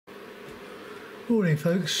Morning,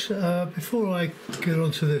 folks. Before I get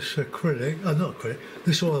onto this acrylic, not acrylic,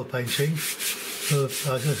 this oil painting of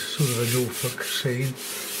sort of a Norfolk scene,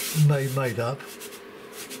 made up.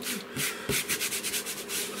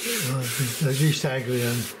 The East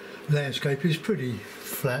Anglian landscape is pretty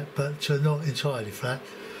flat, but not entirely flat,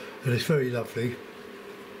 and it's very lovely.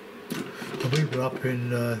 And we were up in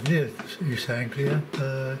near East Anglia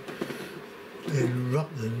in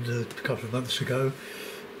Rutland a couple of months ago.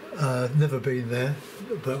 Never been there,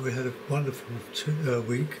 but we had a wonderful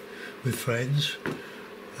week with friends,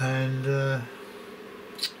 and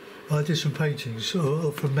I did some paintings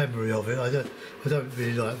or from memory of it. I don't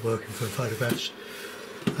really like working from photographs.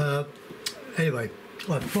 Anyway,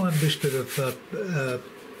 I primed this bit of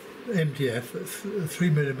MDF,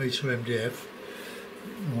 3mm MDF.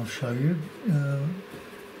 I'll show you.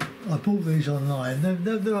 I bought these online.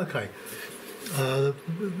 They're okay.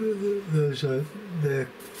 There's they're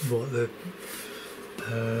what the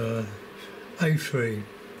A3.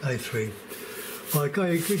 I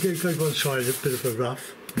gave one side a bit of a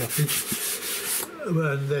roughage,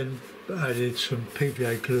 and then added some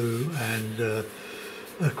PVA glue and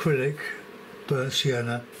acrylic, burnt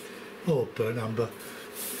sienna or burnt umber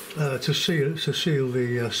to seal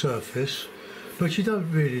the surface. But you don't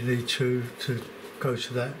really need to go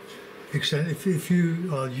to that extent. If you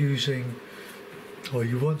are using, or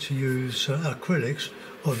you want to use acrylics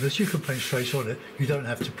on this, you can paint straight on it. You don't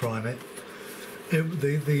have to prime it.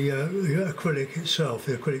 The acrylic itself,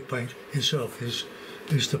 the acrylic paint itself, is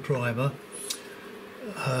the primer,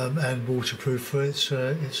 and waterproof for its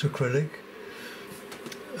acrylic.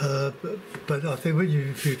 But I think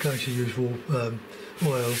if you're going to use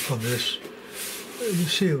oil on this, you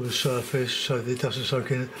seal the surface so that it doesn't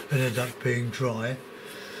soak in and end up being dry.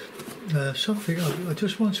 Something I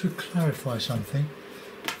just want to clarify something.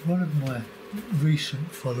 One of my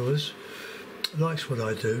recent followers likes what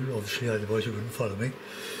I do, obviously, otherwise he wouldn't follow me.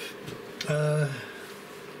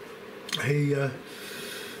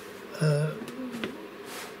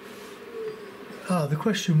 The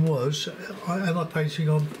question was, am I painting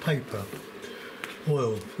on paper?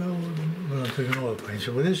 Oil. Well, when I'm doing an oil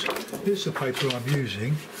painting, well, this is the paper I'm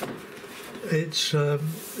using. It's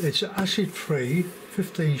acid-free,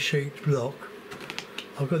 15-sheet block.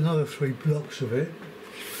 I've got another 3 blocks of it,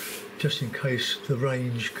 just in case the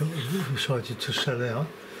range decided to sell out.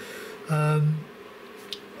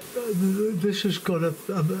 This has got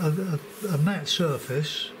a matte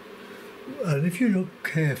surface, and if you look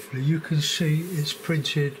carefully, you can see it's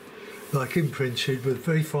printed, like imprinted, with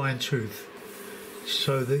very fine tooth,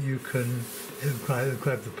 so that you can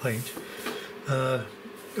grab the paint.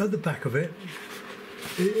 At the back of it,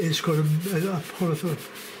 it's got a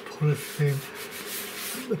polythene,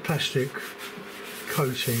 a plastic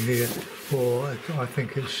coating here, or I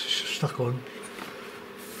think it's stuck on.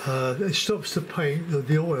 It stops the paint,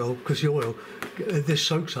 the oil, because the oil, this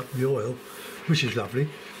soaks up the oil, which is lovely,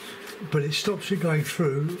 but it stops it going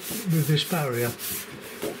through with this barrier,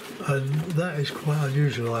 and that is quite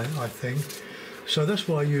unusual, I think. So that's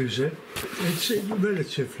why I use it. It's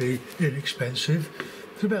relatively inexpensive.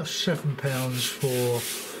 It's about £7 for a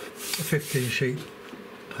 15-sheet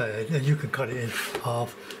pad, and you can cut it in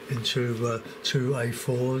half into 2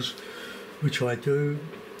 A4s, which I do.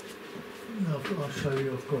 I'll show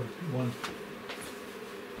you. I've got one.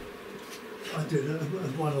 I did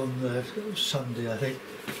one on Sunday, I think,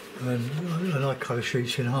 and I cut a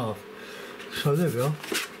sheet in half. So there we are.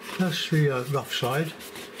 That's the rough side.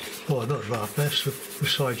 Oh, not rough. That's the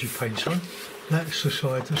side you paint on. That's the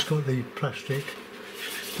side that's got the plastic,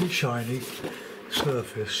 shiny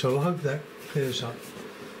surface. So I hope that clears up,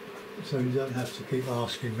 so you don't have to keep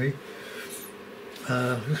asking me.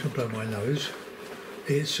 I'm just going to blow my nose.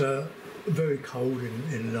 It's very cold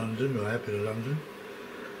in London, or I have been in London.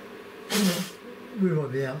 We're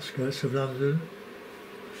on the outskirts of London.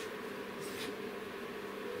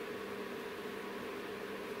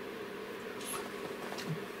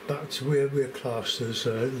 But we're classed as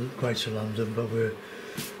Greater London, but we're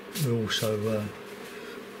also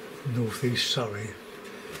North East Surrey.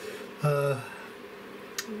 Right,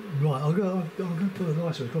 I'm going to put the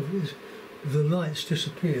lights on. The lights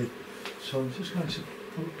disappeared, so I'm just going to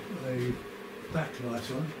put a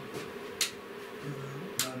backlight on.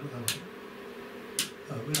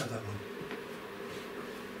 Oh, we have that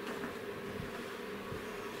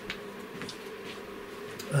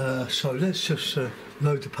one. So let's just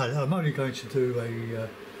load the palette. I'm only going to do a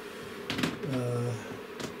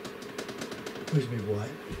where's my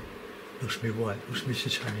white? What's my white? What's my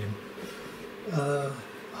titanium? Oh,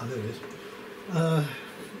 there it is.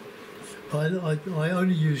 I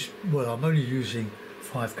only use, well, I'm only using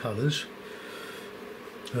 5 colours.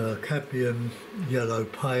 cadmium yellow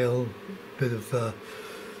pale, bit of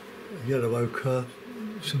yellow ochre,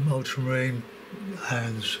 some ultramarine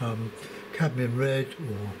and some cadmium red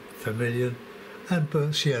or vermilion and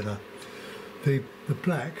burnt sienna. The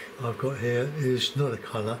black I've got here is not a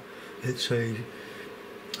colour, it's a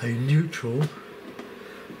neutral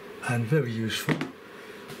and very useful,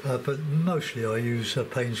 but mostly I use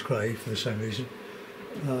Payne's Grey for the same reason.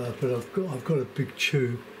 But I've got a big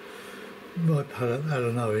tube. My palette,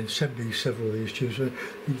 Alan Owen, sent me several of these tubes. He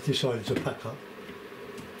decided to pack up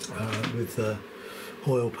with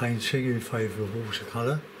oil painting in favour of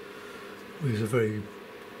watercolour. He's a very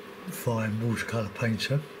fine watercolour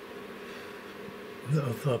painter.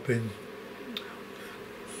 I've been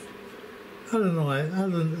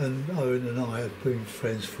Alan and Owen and I have been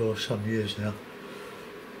friends for some years now.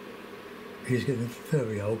 He's getting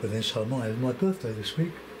very old, but then so am I. It's my birthday this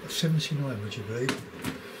week. 79, would you believe?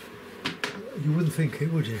 You wouldn't think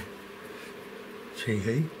it, would you?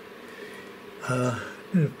 Tee-hee.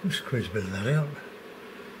 Let's squeeze a bit of that out.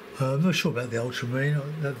 I'm not sure about the ultramarine.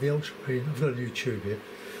 The ultramarine, I've got a new tube here.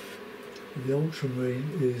 The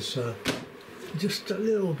ultramarine is just a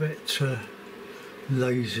little bit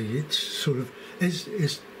lazy. It's sort of, it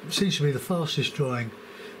seems to be the fastest drying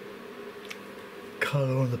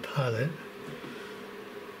colour on the palette.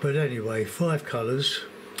 But anyway, 5 colours,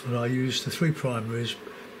 and I use the 3 primaries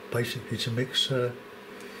basically to mix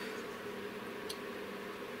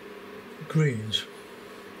greens.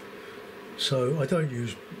 So I don't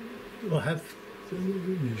use, I have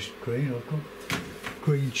used green, I've got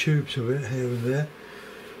green tubes of it here and there.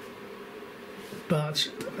 But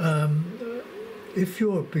if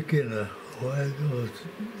you're a beginner or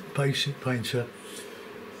basic painter,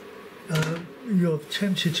 you're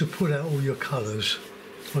tempted to put out all your colours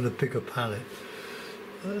on a bigger palette.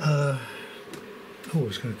 I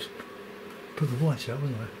was going to put the white out,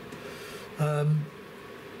 wasn't I?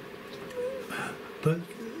 But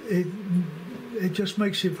it just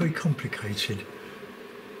makes it very complicated.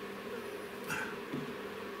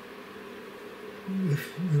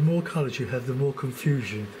 The more colours you have, the more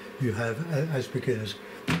confusion you have as beginners.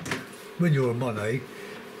 When you're a Monet,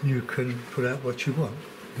 you can put out what you want,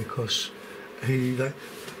 because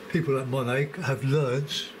people like Monet have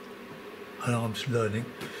learnt, and I'm learning,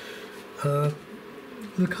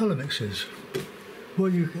 the colour mixes.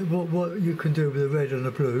 What you can do with a red and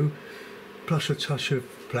a blue, plus a touch of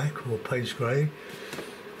black or Payne's Grey.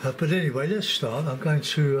 But anyway, let's start. I'm going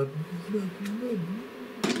to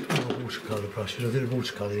watercolour brushes. I did a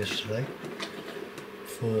watercolour yesterday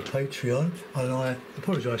for Patreon, and I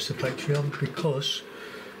apologise to Patreon because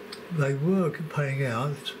they were paying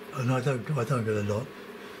out, and I don't get a lot.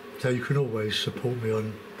 So you can always support me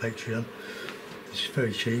on Patreon. It's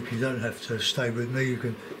very cheap. You don't have to stay with me. You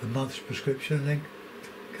can a month's prescription and then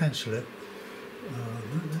cancel it.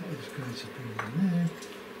 That is going to be in there.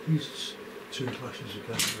 These 2 brushes are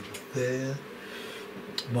going over there.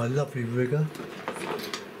 My lovely rigger.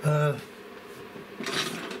 Right,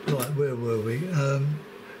 where were we?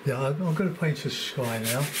 Yeah, I'm going to paint a sky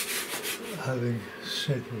now. Having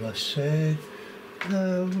said what I said,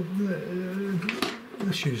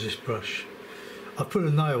 let's use this brush. I put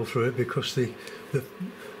a nail through it because the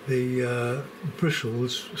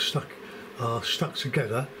bristles are stuck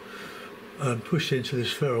together and pushed into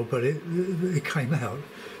this ferrule, but it came out.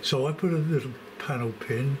 So I put a little panel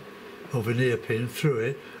pin or veneer pin through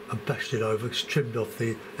it and bashed it over, trimmed off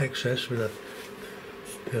the excess with a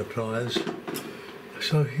pair of pliers.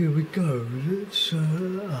 So here we go. Let's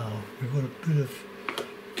we've got a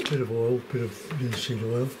bit of oil, bit of linseed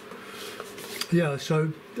oil. Yeah.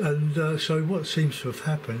 So what seems to have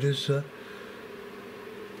happened is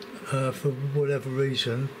for whatever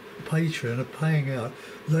reason, Patreon are paying out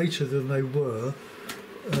later than they were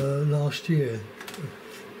last year.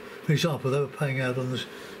 For example, they were paying out on the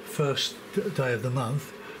 1st day of the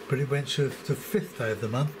month, but it went to the 5th day of the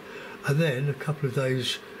month, and then a couple of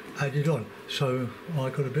days added on. So I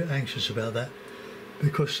got a bit anxious about that,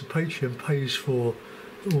 because the Patreon pays for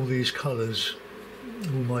all these colours,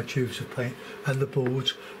 all my tubes of paint and the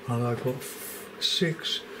boards, and I've got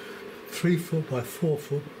 6 3-foot by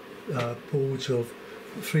 4-foot boards of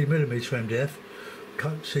 3mm MDF.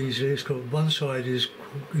 Cuts easily. It's got one side is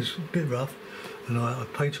a bit rough, and I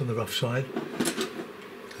paint on the rough side.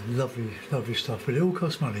 Lovely stuff, but it all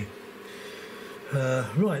costs money.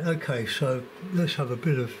 Right, okay, so let's have a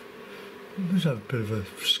bit of a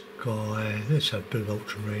sky. Let's have a bit of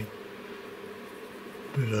ultramarine.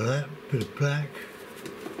 Bit of that, bit of black.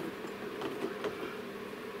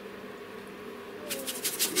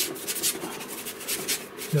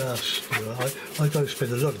 Just, I don't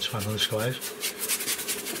spend a lot of time on the skies.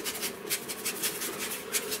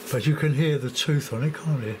 but you can hear the tooth on it,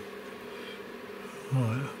 can't you?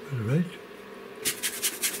 Right, a bit of red.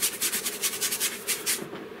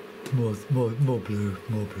 More blue,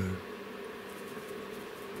 more blue.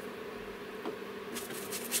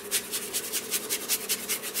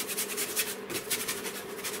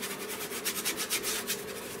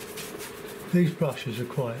 These brushes are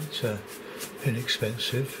quite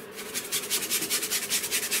inexpensive.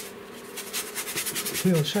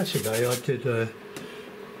 See, on Saturday I did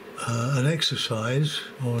an exercise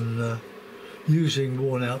on using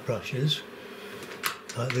worn out brushes,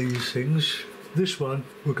 like these things. This one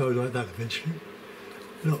will go like that eventually.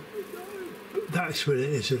 Look, that's what it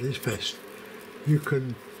is at its best. You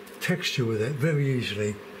can texture with it very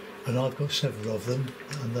easily, and I've got several of them,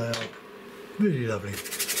 and they are really lovely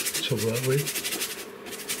to work with.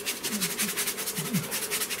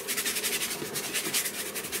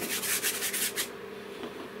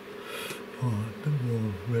 Right, a bit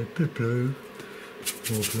more red, bit blue,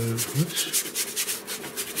 more blue. Oops.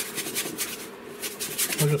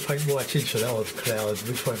 I'm going to paint white into that odd cloud,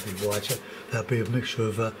 which won't be white. That'll be a mixture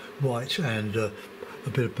of white and a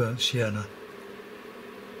bit of burnt sienna.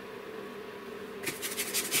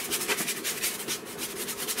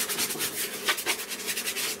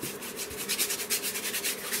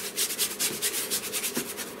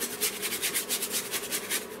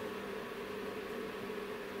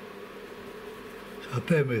 So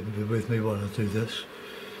bear with me while I do this.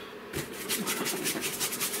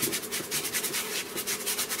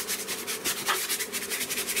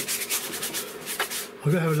 I'm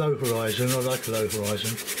going to have a low horizon. I like a low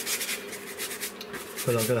horizon,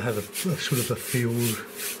 but I'm going to have a sort of a field,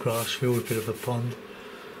 grass field, a bit of a pond,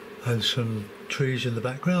 and some trees in the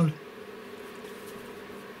background.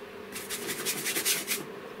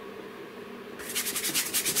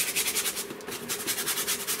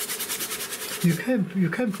 You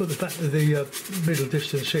can put the middle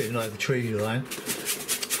distance in, like the tree line,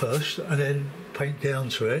 first, and then paint down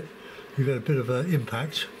to it. You get a bit of an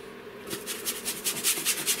impact.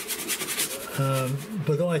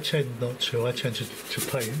 But I tend not to. I tend to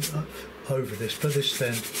paint over this, but this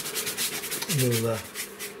then will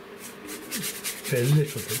be a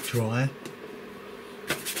little bit dry.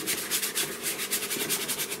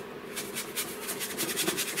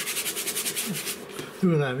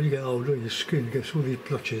 Look at that, when you get older, your skin gets all these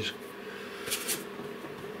blotches.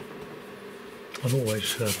 I'm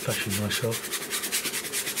always flashing myself.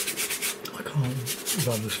 I can't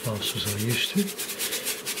run as fast as I used to.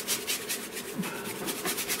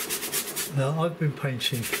 Now, I've been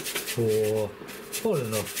painting for on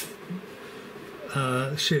and off,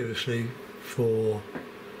 seriously, for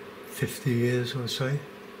 50 years, I'd say,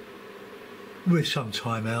 with some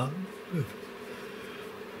time out.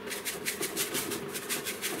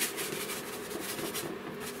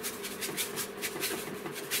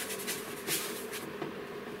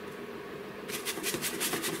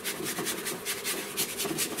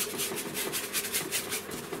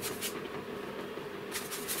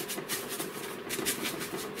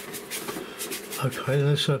 Okay,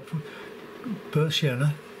 let's burnt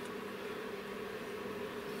sienna.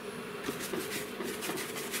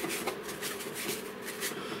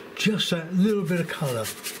 Just that little bit of colour.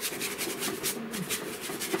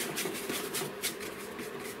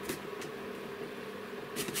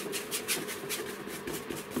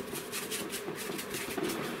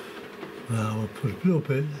 Now we'll put a little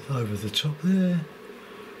bit over the top there.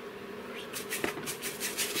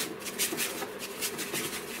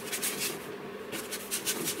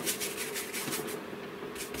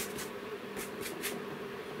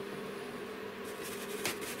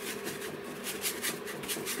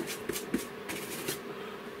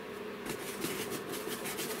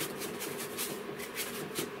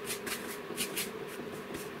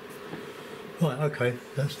 Right, okay,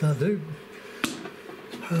 that's that'll do.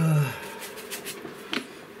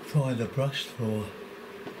 Find a brush for.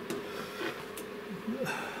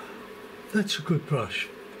 That's a good brush.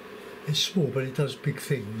 It's small, but it does big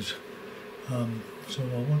things. So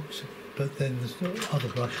I want to, but then there's other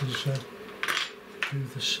brushes do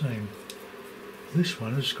the same. This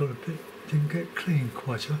one has got a bit, didn't get clean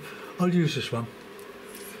quite enough. I'll use this one.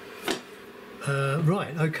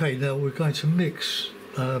 Right, okay, now we're going to mix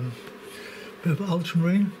a bit of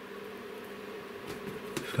ultramarine.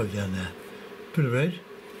 Let's go down there. A bit of red.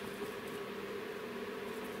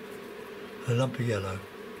 A lump of yellow.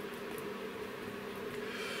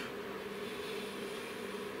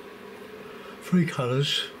 Three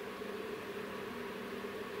colours.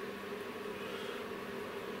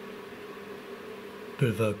 Bit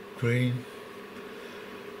of a green.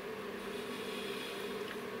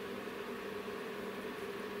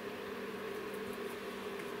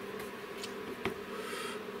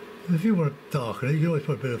 If you want to darken it, you always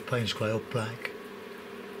put a bit of Payne's grey or black.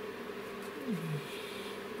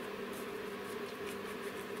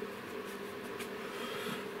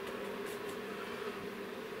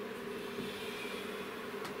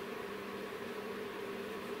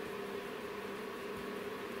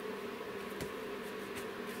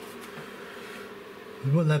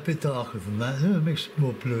 We want that a bit darker than that. Mix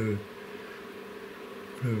more blue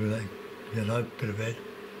with that yellow, bit of red.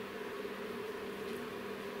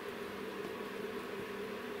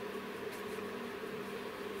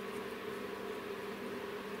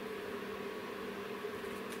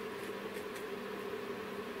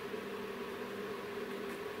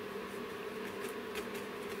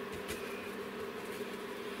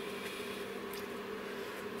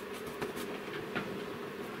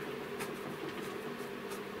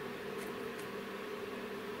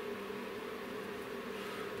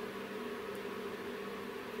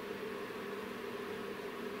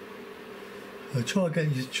 Try and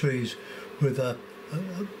get your trees with a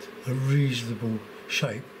reasonable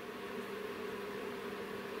shape.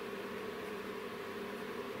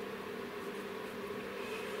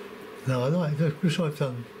 Now I like that because I've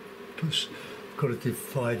got a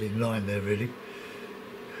dividing line there really.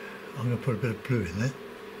 I'm going to put a bit of blue in there.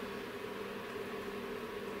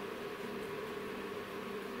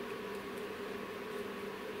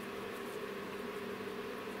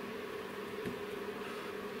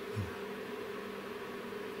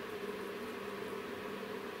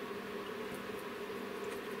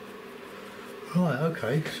 Right,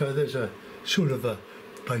 okay, so there's a sort of a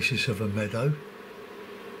basis of a meadow.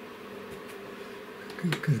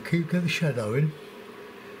 Get the shadow in.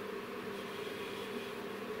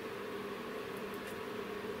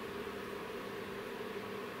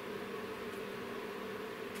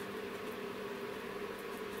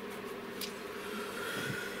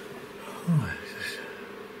 Right.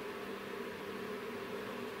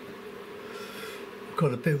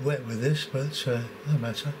 Got a bit wet with this, but no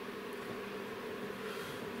matter.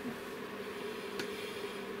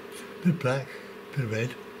 Bit of black, bit of red.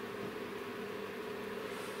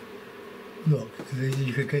 Look,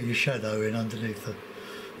 you could get your shadow in underneath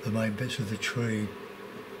the main bits of the tree.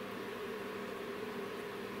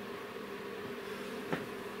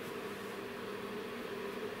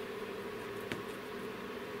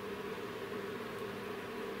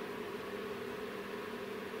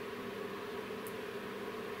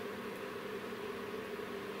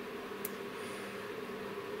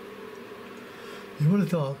 You want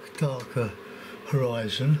a darker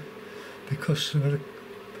horizon because I'm going to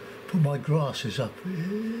put my grasses up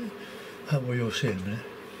at what you'll see in a minute.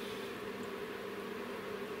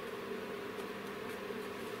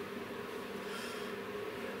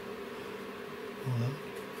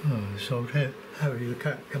 Oh, this old Harry the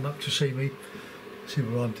cat come up to see me, see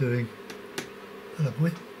what I'm doing. Hello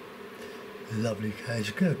boy. Lovely cat,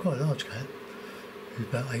 he's quite a large cat. He's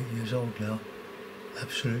about 8 years old now.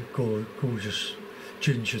 Absolute gorgeous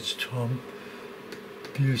ginger Tom,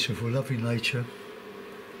 beautiful, lovely nature.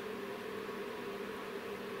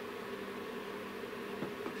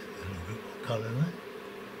 A little bit more colour in that.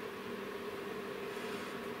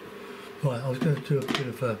 Right, I was going to do a bit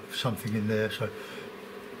of something in there, so a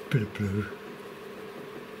bit of blue,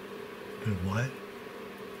 a bit of white.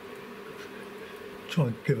 Try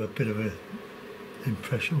and give a bit of an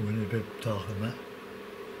impression, a little bit darker than that.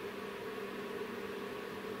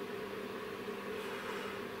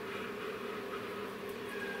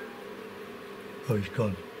 Oh, he's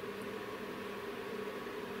gone.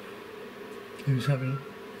 He was having,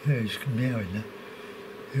 yeah, he's meowing now.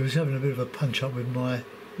 He was having a bit of a punch up with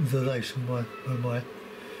the lace of my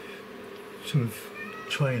sort of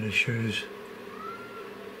trainer shoes.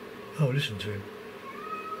 Oh, listen to him.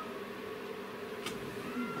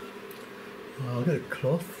 I'll get a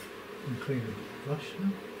cloth and clean the brush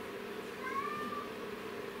now.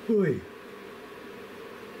 Oi!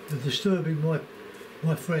 They're disturbing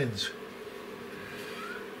my friends.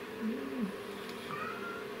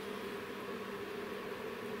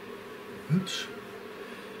 Oops.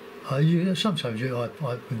 Sometimes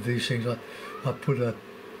with these things I put a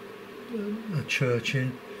church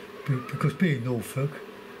in because being Norfolk.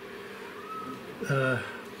 Oh,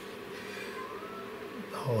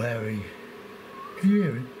 Harry, can you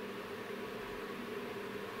hear him?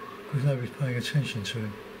 Because nobody's paying attention to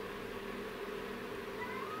him.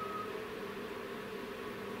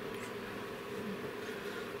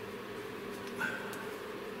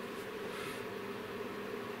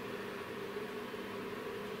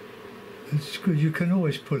 It's good. You can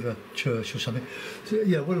always put a church or something. So,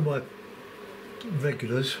 yeah, one of my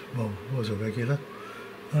regulars, well, was a regular,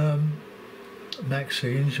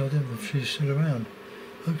 Maxine, so I don't know if she's still around.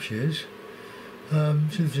 Hope she is. She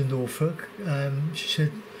lives in Norfolk. She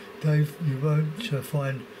said, Dave, you won't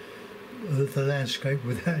find the landscape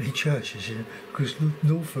without any churches in it, because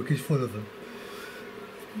Norfolk is full of them.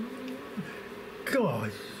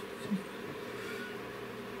 God,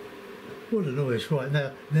 what a noise! Right,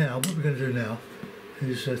 now what we're going to do now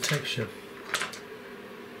is texture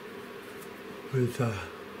with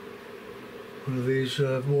one of these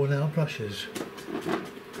worn out brushes.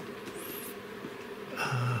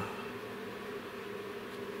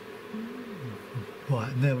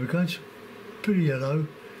 Right, now we're going to bit of yellow,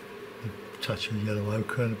 a touch of yellow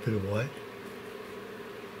ochre and a bit of white,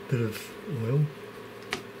 a bit of oil.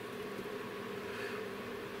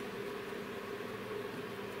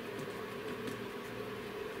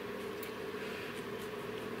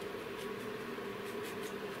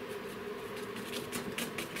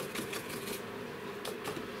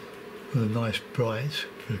 With a nice bright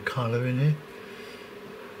bit of colour in here.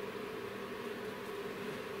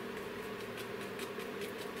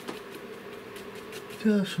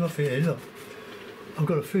 Just rough it in. Look, I've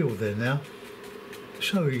got a feel there now.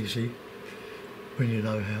 So easy when you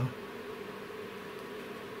know how.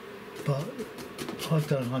 But I've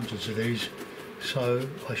done hundreds of these, so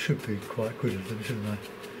I should be quite good at them, shouldn't I?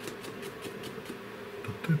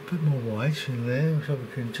 But a bit more white in there, so we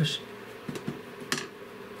can just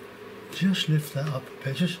lift that up a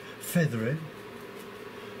bit, just feather it.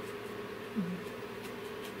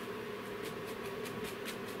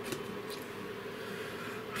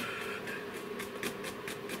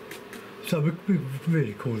 So we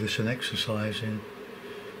really call this an exercise in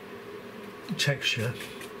texture.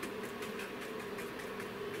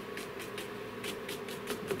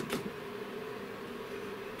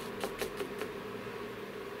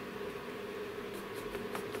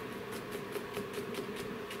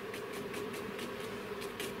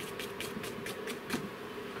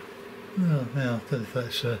 Well, now, I don't know if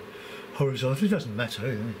that's horizontal, it doesn't matter,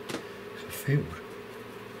 it's a field.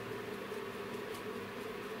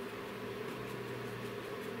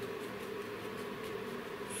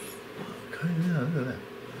 Okay, now look at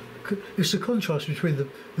that. It's the contrast between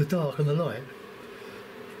the dark and the light,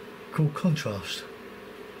 called contrast,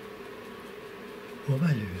 or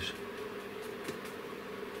values.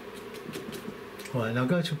 Right, now I'm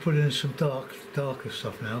going to put in some darker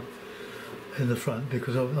stuff now in the front,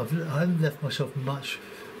 because I haven't left myself much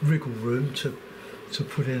wriggle room to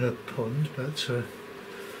put in a pond, but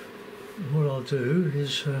what I'll do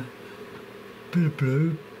is a bit of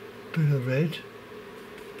blue, bit of red,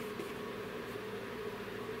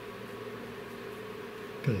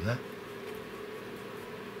 bit of that.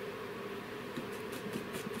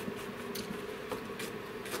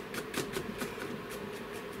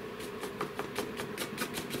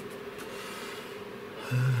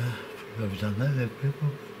 I've done that there, people.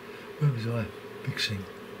 Where was I mixing?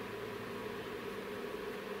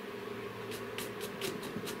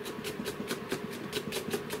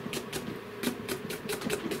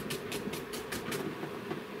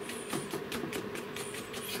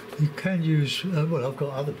 You can use, well, I've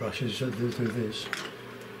got other brushes that do this.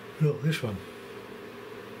 Look, this one.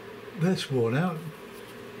 That's worn out.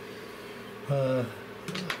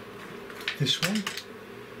 This one.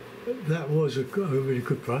 That was a really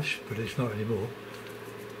good brush, but it's not anymore.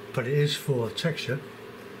 But it is for texture.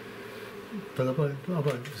 But I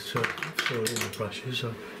won't soil all the brushes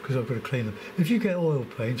because I've got to clean them. If you get oil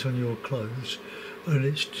paint on your clothes and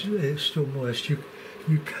it's still moist, you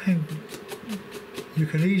can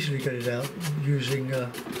easily get it out using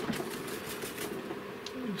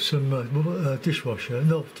some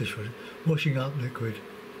washing up liquid.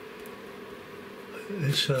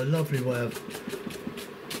 It's a lovely way of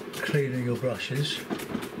cleaning your brushes.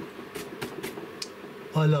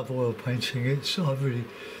 I love oil painting. I've really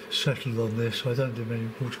settled on this. I don't do many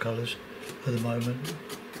watercolours at the moment.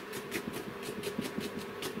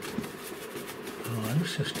 Alright,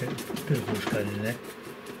 let's just get a bit of watercolour in there.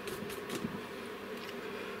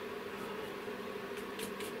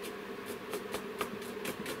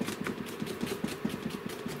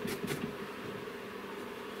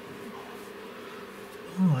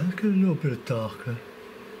 Alright, let's get a little bit of darker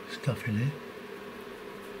stuff in here.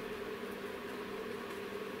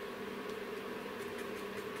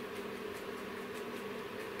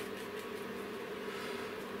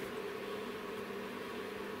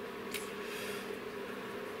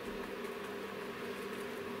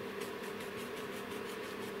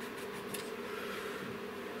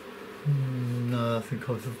 No, I think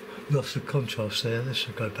I've lost the contrast there. Let's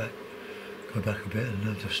go back a bit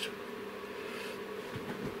and just.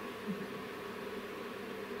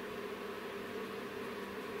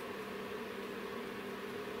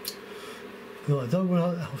 I don't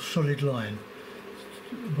want a solid line,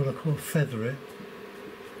 but I can't feather it.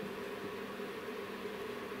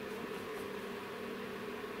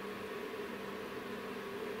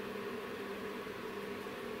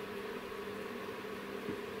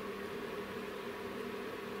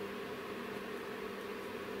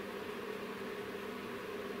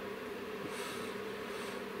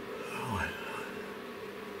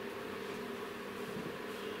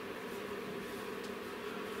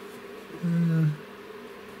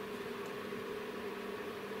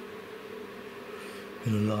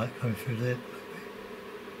 Bit of light coming through there.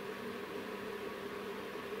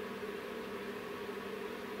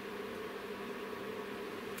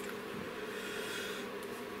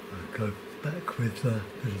 I'll go back with a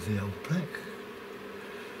bit of the old black.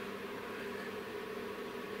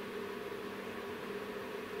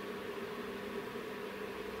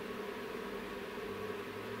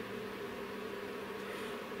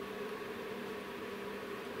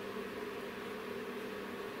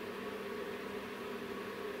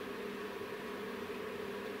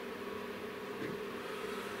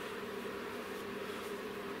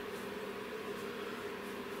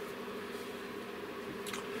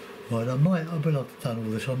 Right, when I've done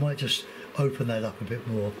all this, I might just open that up a bit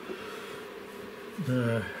more.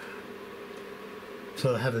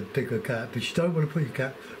 So I have a bigger gap, but you don't want to put your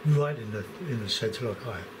gap right in the centre like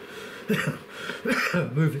I have.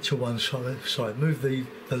 Move it to one side. Move the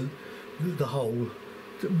hole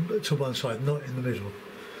to one side, not in the middle,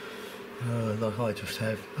 like I just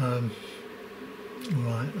have.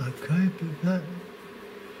 Right, okay, bit of that,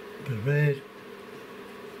 bit of red.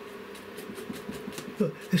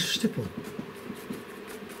 Look, it's a stipple.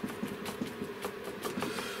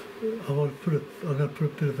 I'm going to put a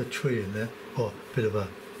bit of a tree in there, or a bit of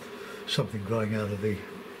something growing out of the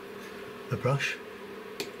brush.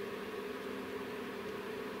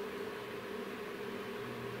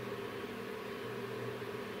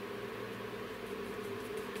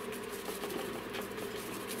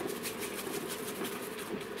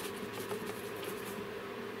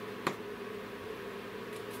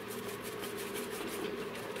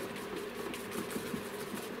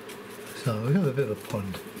 So we have a bit of a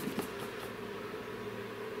pond.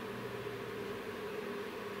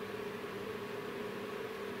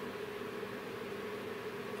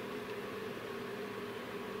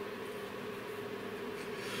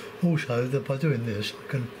 Also, that by doing this,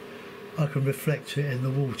 I can reflect it in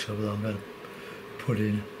the water that I'm going to put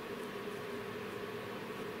in.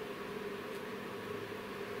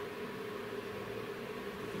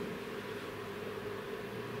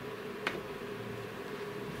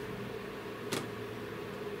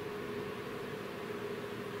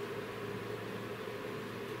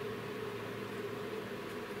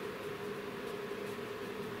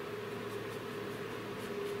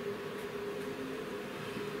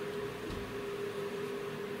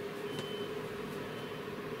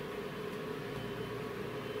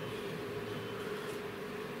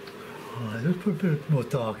 Alright, let's put a bit more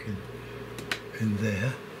dark in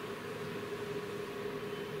there.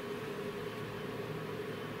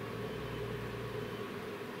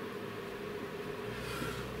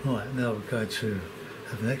 Right, now we're going to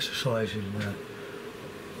have an exercise in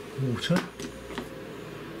water.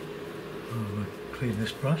 We'll clean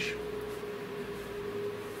this brush.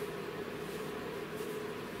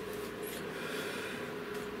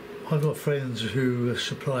 I've got friends who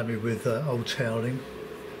supply me with old toweling.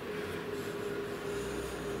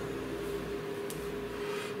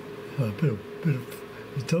 A bit of,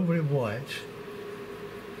 you don't want it white.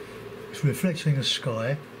 It's reflecting the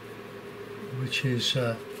sky, which is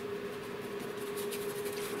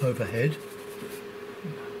overhead.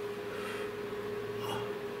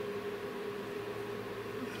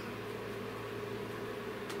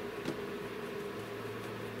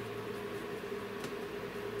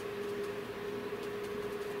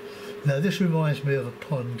 Now this reminds me of a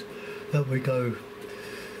pond that we go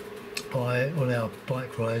by on our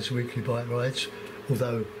bike rides, weekly bike rides,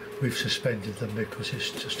 although we've suspended them because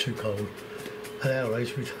it's just too cold. At our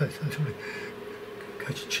age we don't go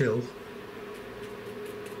to chill.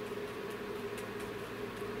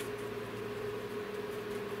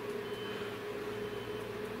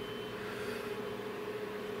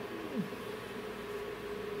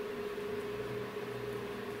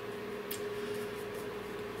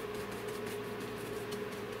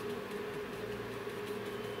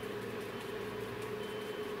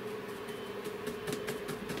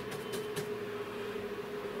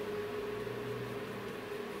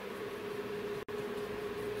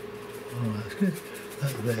 That's good.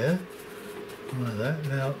 That there, like that.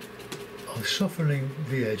 Now I'm softening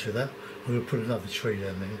the edge of that. I'm going to put another tree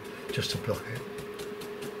down there just to block it.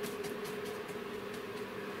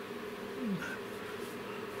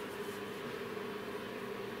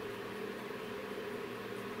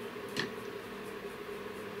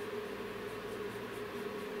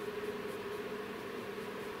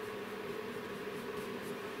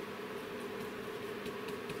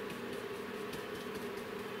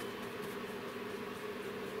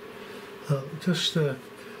 Just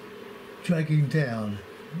dragging down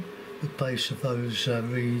the base of those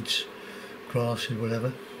reeds, grasses,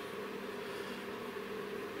 whatever.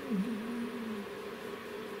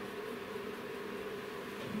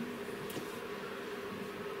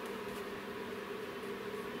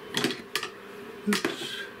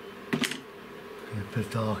 Oops. Get a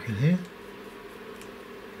bit dark in here.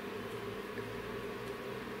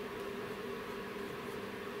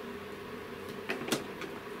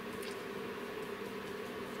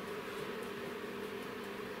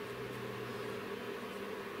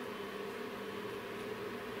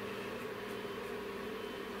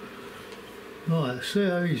 Right, see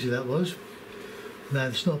how easy that was. Now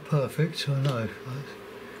it's not perfect, I know,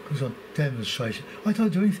 because I'm demonstrating. I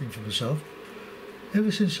don't do anything for myself.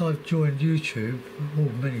 Ever since I've joined YouTube,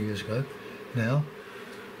 many years ago now,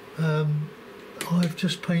 I've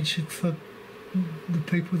just painted for the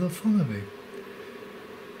people that follow me.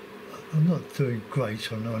 I'm not doing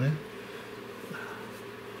great on it.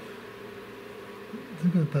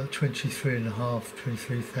 I've got about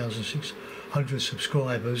 23,600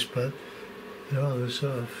 subscribers, but there are others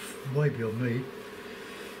way beyond me.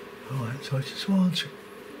 Alright, so I just want to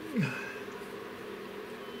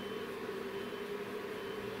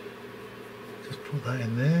just put that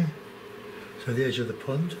in there. So the edge of the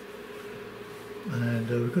pond. And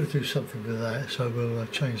we've got to do something with that, so we'll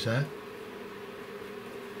change that.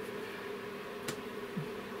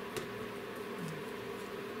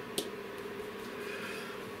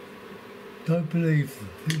 Don't believe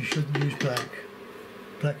that you shouldn't use black.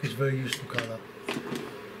 Black is a very useful colour.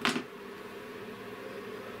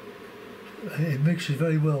 It mixes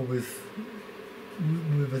very well with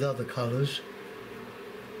other colours,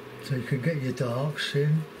 so you can get your darks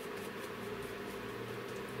in.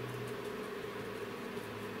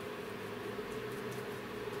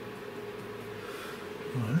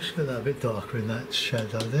 Right, let's get that a bit darker in that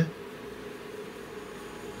shadow there.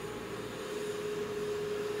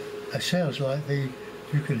 It sounds like you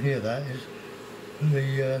can hear that, is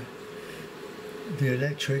the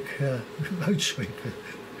electric road sweeper.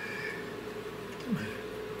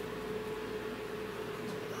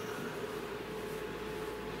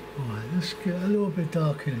 Right, let's get a little bit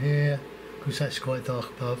dark in here, because that's quite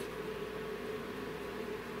dark above.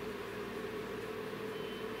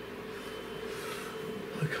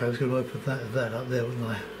 Okay, I was going to open that up there, wasn't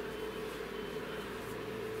I?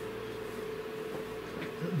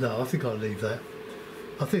 No, I think I'll leave that.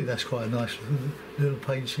 I think that's quite a nice little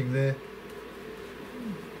painting there.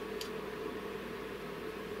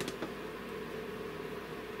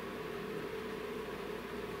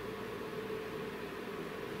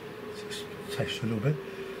 Just touch a little bit.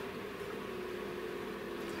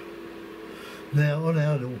 Now on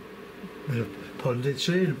our little pond, it's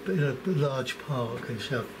in a large park in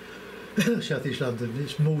South East London.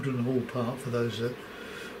 It's Malden Hall Park for those that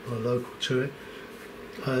are local to it.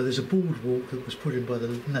 There's a boardwalk that was put in by the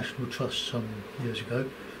National Trust some years ago,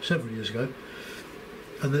 several years ago,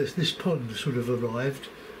 and this pond sort of arrived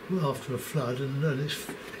after a flood, and it's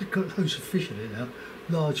got loads of fish in it now,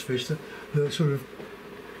 large fish that sort of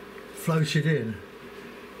floated in.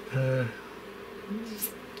 So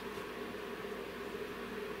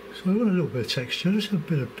I want a little bit of texture, just a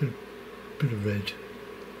bit of red,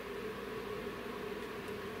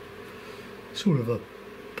 sort of a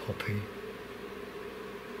poppy.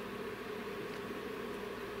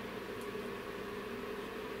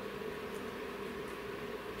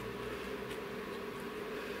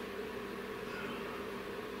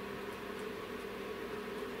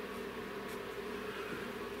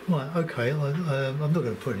 Right, okay, I'm not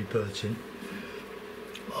going to put any birds in.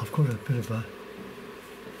 I've got a bit of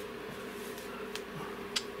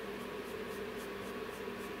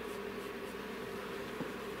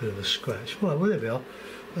a scratch. Right, well there we are.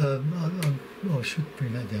 I should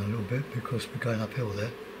bring that down a little bit because we're going uphill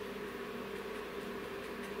there.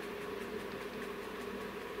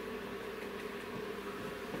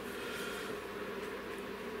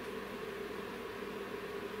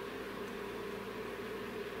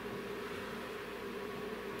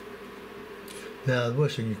 Now the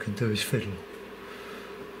worst thing you can do is fiddle,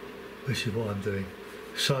 which is what I'm doing.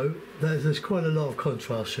 So there's quite a lot of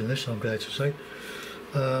contrast in this, I'm glad to say.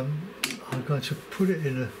 I'm going to put it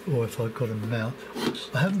in a, or if I've got a mount,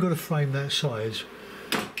 I haven't got a frame that size.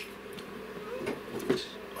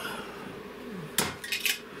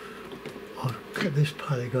 I've kept this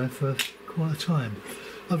palette going for quite a time.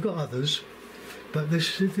 I've got others, but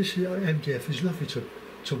this MDF is lovely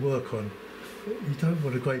to work on. You don't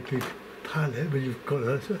want a great big palette when you've got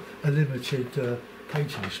a limited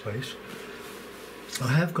painting space. I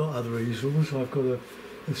have got other easels. I've got a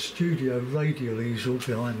studio radial easel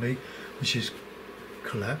behind me, which is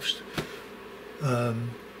collapsed.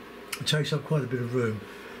 It takes up quite a bit of room,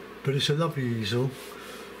 but it's a lovely easel.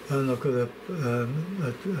 And I've got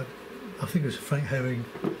I think it's a Frank Herring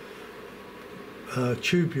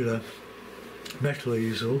tubular metal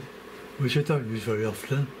easel, which I don't use very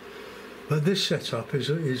often. But this setup is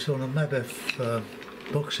on a Mabef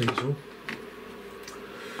box easel.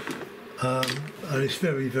 And it's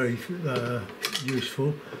very, very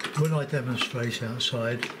useful when I demonstrate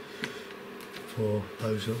outside. For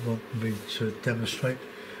those that want me to demonstrate,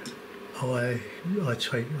 I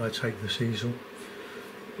take this easel.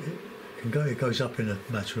 It goes up in a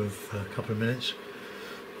matter of a couple of minutes,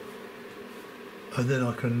 and then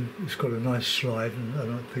it's got a nice slide,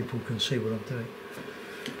 and people can see what I'm doing.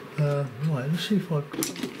 Right, let's see if I've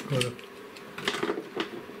got a.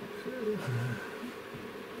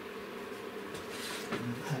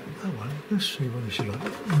 That one. Let's see what this is like.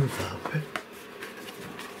 Move that up a bit.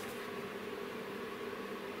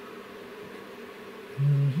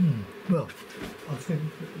 Well, I think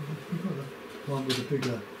we've got the one with a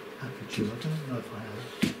bigger aperture. I don't know if I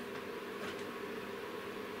have.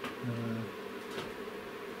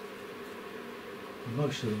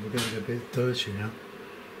 Most of them are getting a bit dirty now.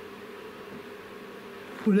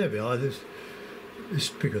 Well, there we are. It's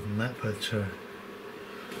bigger than that, but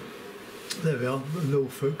there we are.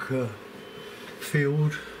 Norfolk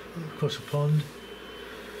field across a pond.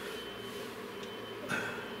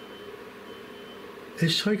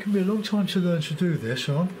 It's taken me a long time to learn to do this,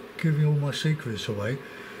 and I'm giving all my secrets away.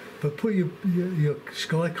 But put your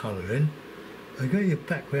sky colour in, and get your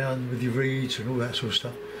background with your reeds and all that sort of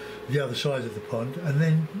stuff, the other side of the pond, and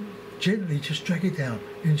then gently just drag it down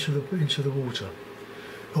into the water,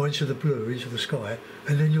 or into the blue, into the sky,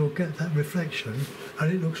 and then you'll get that reflection,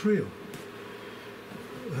 and it looks real.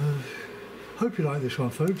 Hope you like this one,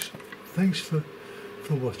 folks. Thanks for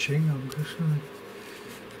watching. I'm just going to.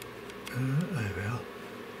 There we are.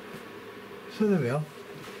 So there we are.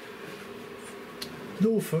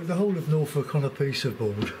 Norfolk, the whole of Norfolk on a piece of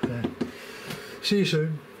board. See you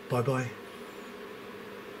soon. Bye bye.